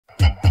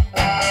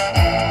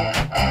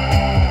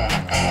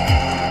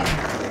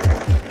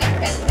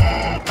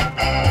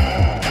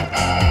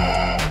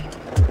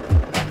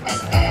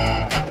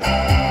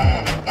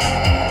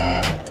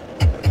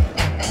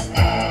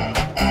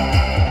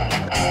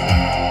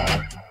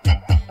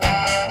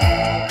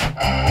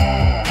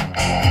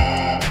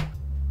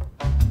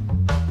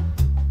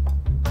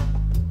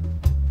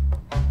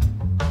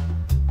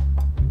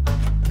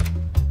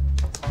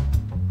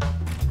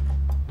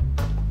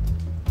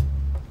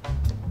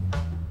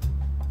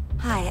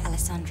Hi,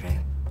 Alessandro.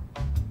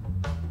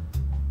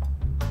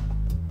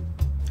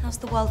 How's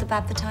the world of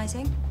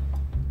advertising?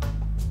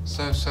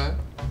 So.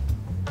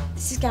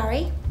 This is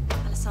Gary.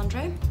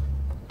 Alessandro.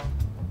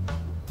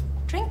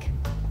 Drink?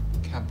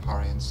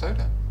 Campari and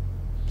soda,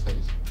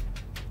 please.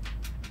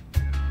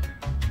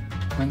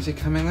 When's he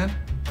coming then?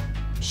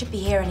 Should be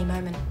here any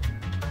moment.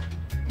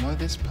 Why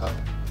this pub?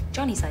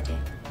 Johnny's idea.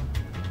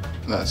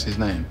 That's his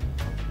name.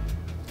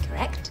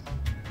 Correct?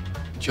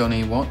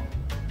 Johnny what?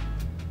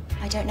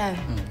 I don't know.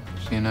 Oh,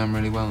 so you know him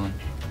really well then?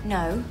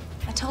 No.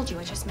 I told you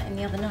I just met him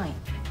the other night.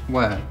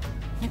 Where?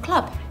 In a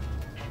club.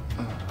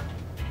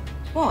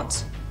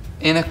 What?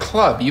 In a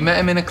club? You met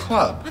him in a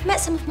club? I've met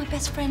some of my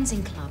best friends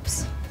in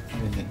clubs.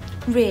 Really?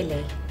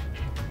 Really?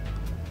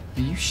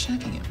 Are you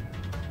shagging him?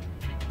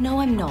 No,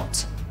 I'm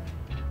not.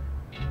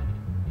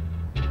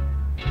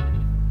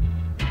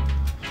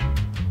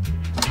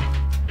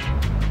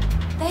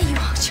 There you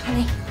are,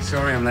 Johnny.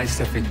 Sorry I'm late,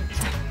 Steffi.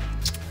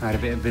 I had a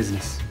bit of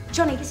business.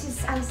 Johnny, this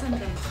is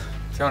Alessandro.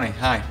 Johnny,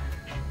 hi.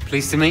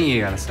 Pleased to meet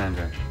you,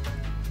 Alessandro.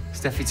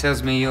 Steffi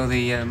tells me you're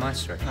the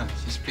maestro. Oh,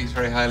 she speaks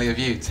very highly of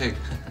you, too.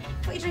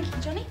 What are you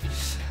drinking,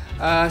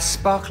 Johnny?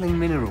 Sparkling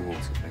mineral water,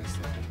 please,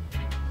 Steffi.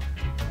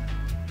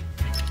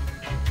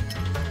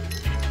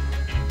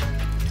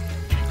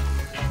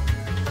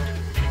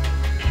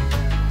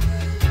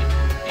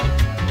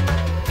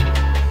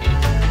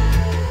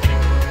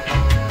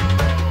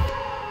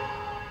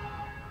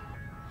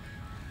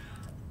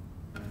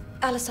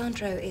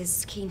 Alessandro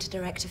is keen to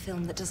direct a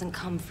film that doesn't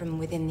come from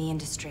within the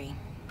industry.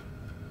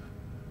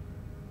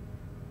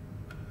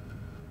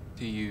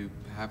 Do you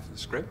have the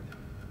script?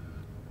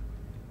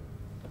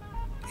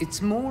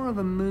 It's more of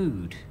a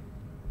mood,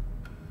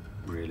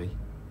 really.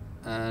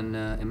 An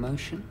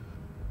emotion.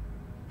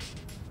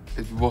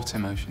 What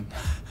emotion?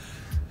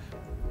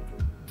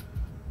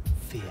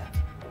 Fear.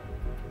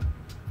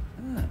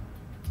 Ah,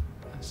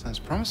 that sounds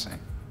promising.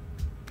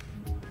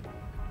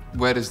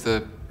 Where does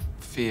the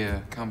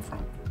fear come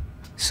from?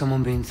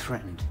 Someone being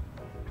threatened.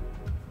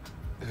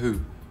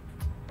 Who?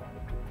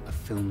 A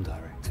film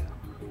director.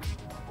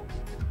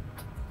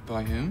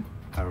 By whom?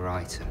 A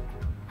writer.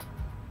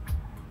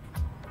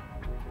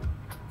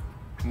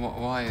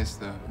 Why is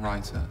the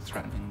writer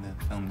threatening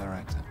the film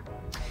director?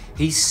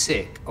 He's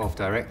sick of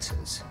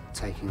directors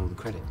taking all the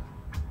credit.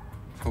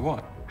 For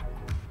what?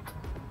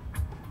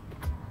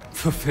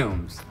 For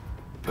films.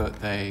 But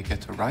they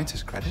get a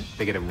writer's credit.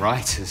 They get a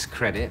writer's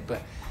credit,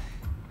 but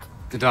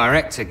the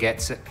director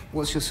gets it.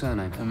 What's your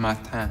surname?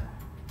 Martin.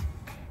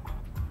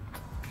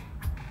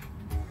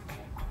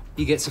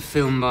 He gets a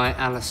film by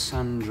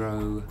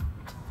Alessandro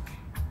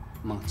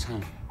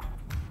Martin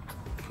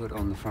put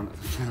on the front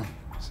of the film.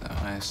 So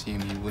I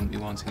assume you wouldn't be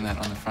wanting that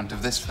on the front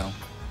of this film.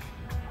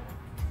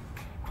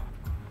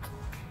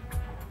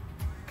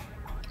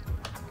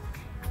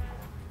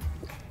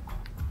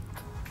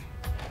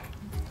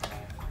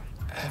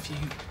 Have you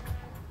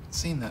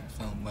seen that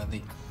film where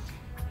the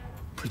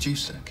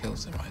producer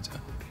kills the writer?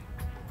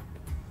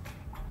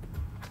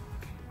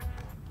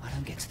 I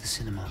don't get to the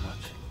cinema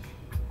much.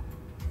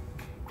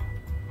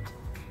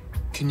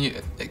 Can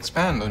you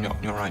expand on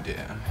your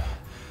idea?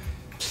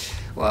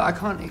 Well, I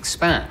can't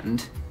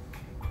expand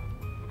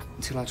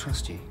until I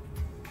trust you.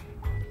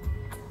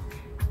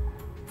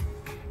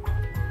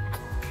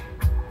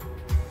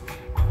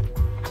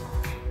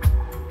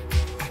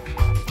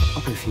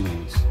 I'll be a few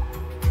minutes.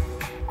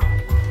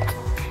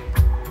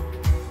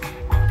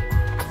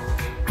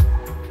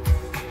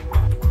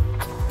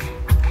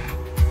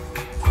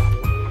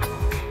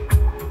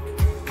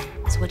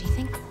 So what do you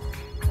think?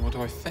 What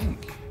do I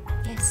think?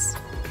 Yes.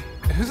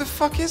 Who the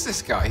fuck is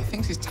this guy? He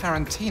thinks he's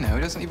Tarantino.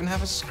 He doesn't even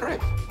have a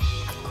script.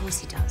 Of course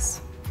he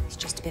does. He's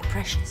just a bit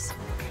precious.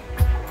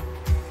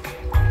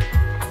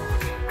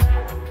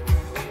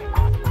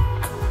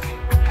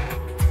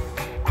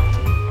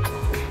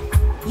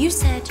 You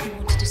said you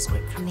wanted a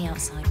script from the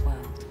outside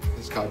world.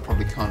 This guy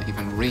probably can't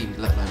even read,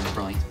 let alone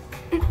write.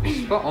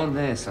 Spot on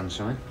there,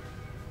 sunshine.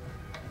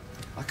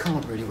 I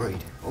can't really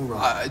read. All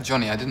right.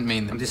 Johnny, I didn't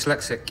mean that. I'm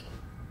dyslexic.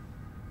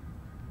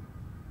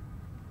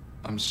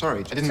 I'm sorry.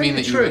 I didn't Tell mean you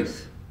that the you were...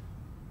 truth.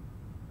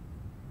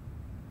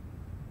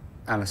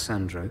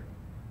 Alessandro.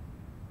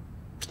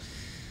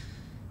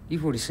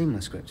 You've already seen my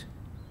script.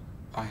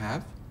 I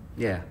have?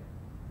 Yeah.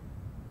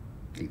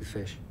 Eat the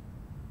fish.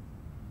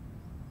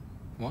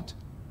 What?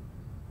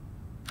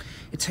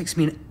 It takes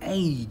me an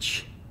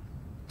age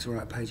to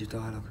write a page of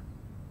dialogue.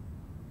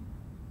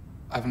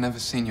 I've never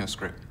seen your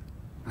script.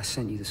 I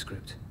sent you the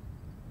script,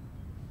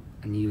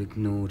 and you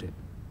ignored it.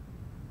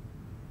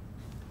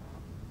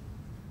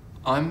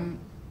 I'm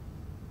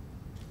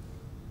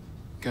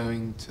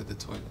going to the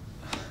toilet.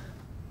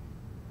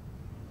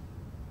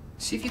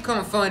 See if you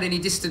can't find any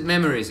distant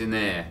memories in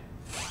there.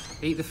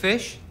 Eat the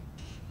fish?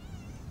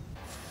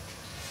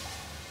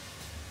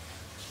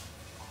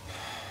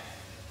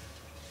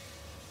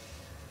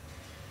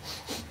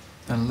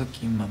 Now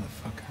look, you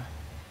motherfucker.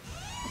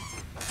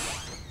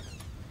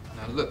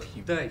 Now look,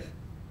 you... Dave.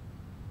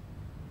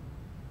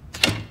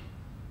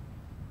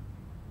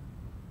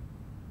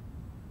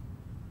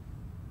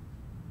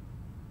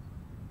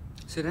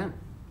 Sit down.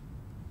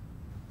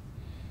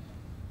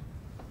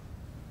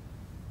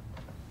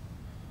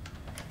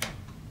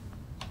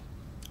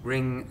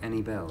 Ring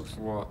any bells?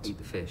 What? Eat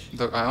the fish.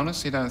 Look, I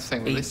honestly don't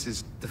think that this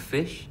is... the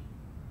fish?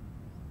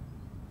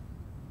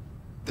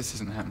 This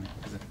isn't happening,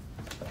 is it?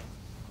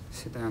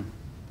 Sit down.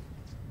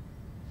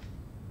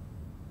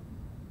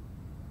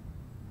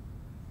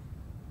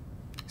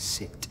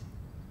 Sit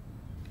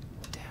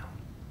down.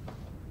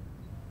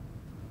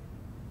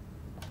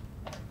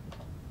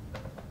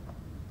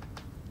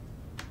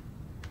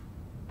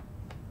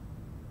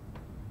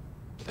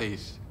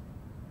 Please.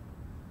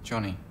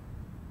 Johnny.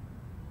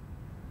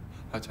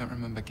 I don't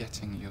remember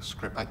getting your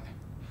script. I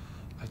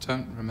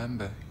don't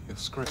remember your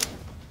script.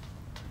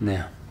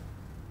 Now.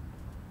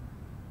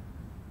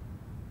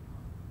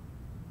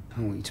 I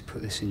want you to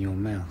put this in your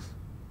mouth.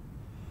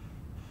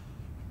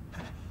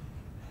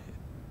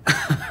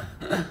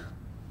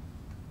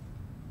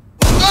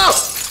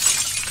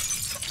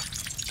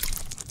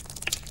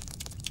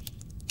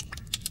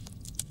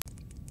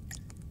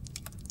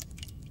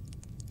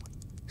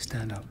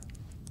 Stand up.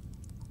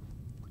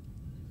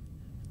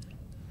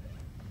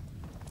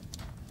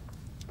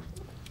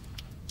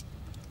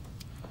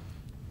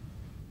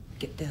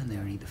 Get down there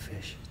and eat the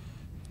fish.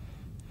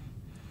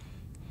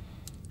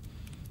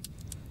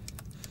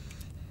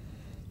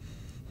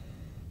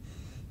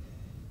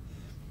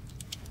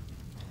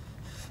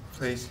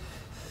 Please.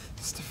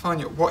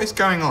 Stefania, what is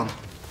going on?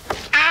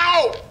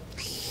 Ow!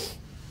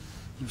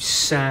 You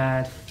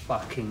sad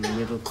fucking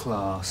middle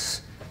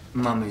class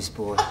mummy's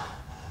boy.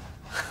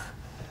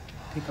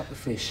 Pick up the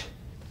fish.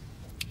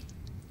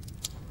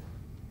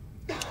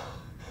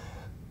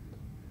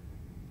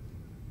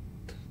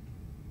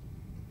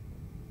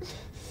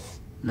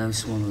 No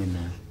swallowing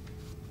now.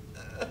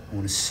 I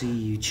want to see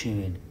you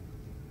chewing.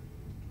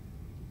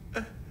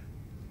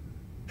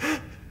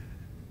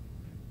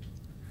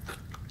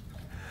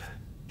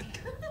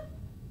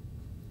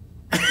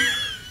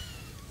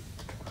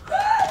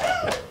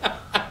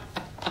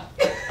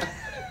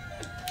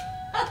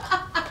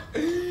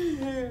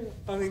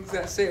 I think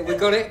that's it. We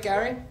got it,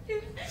 Gary?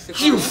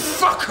 You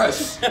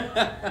fuckers!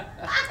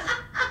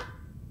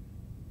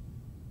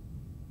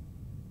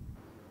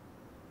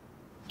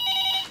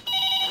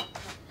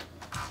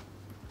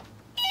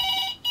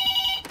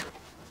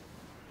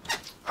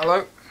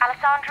 Hello?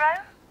 Alessandro?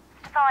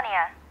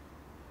 Stefania.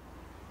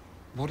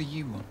 What do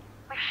you want?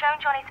 We've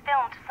shown Johnny's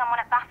film to someone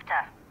at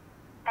BAFTA.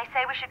 They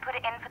say we should put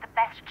it in for the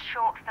Best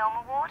Short Film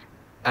Award.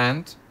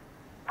 And?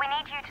 We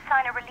need you to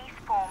sign a release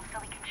form so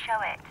we can show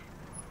it.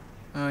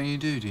 Oh, you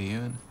do you?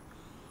 And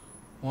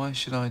why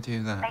should I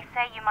do that? They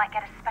say you might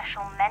get a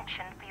special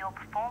mention for your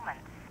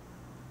performance.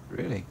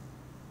 Really?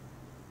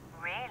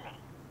 Really?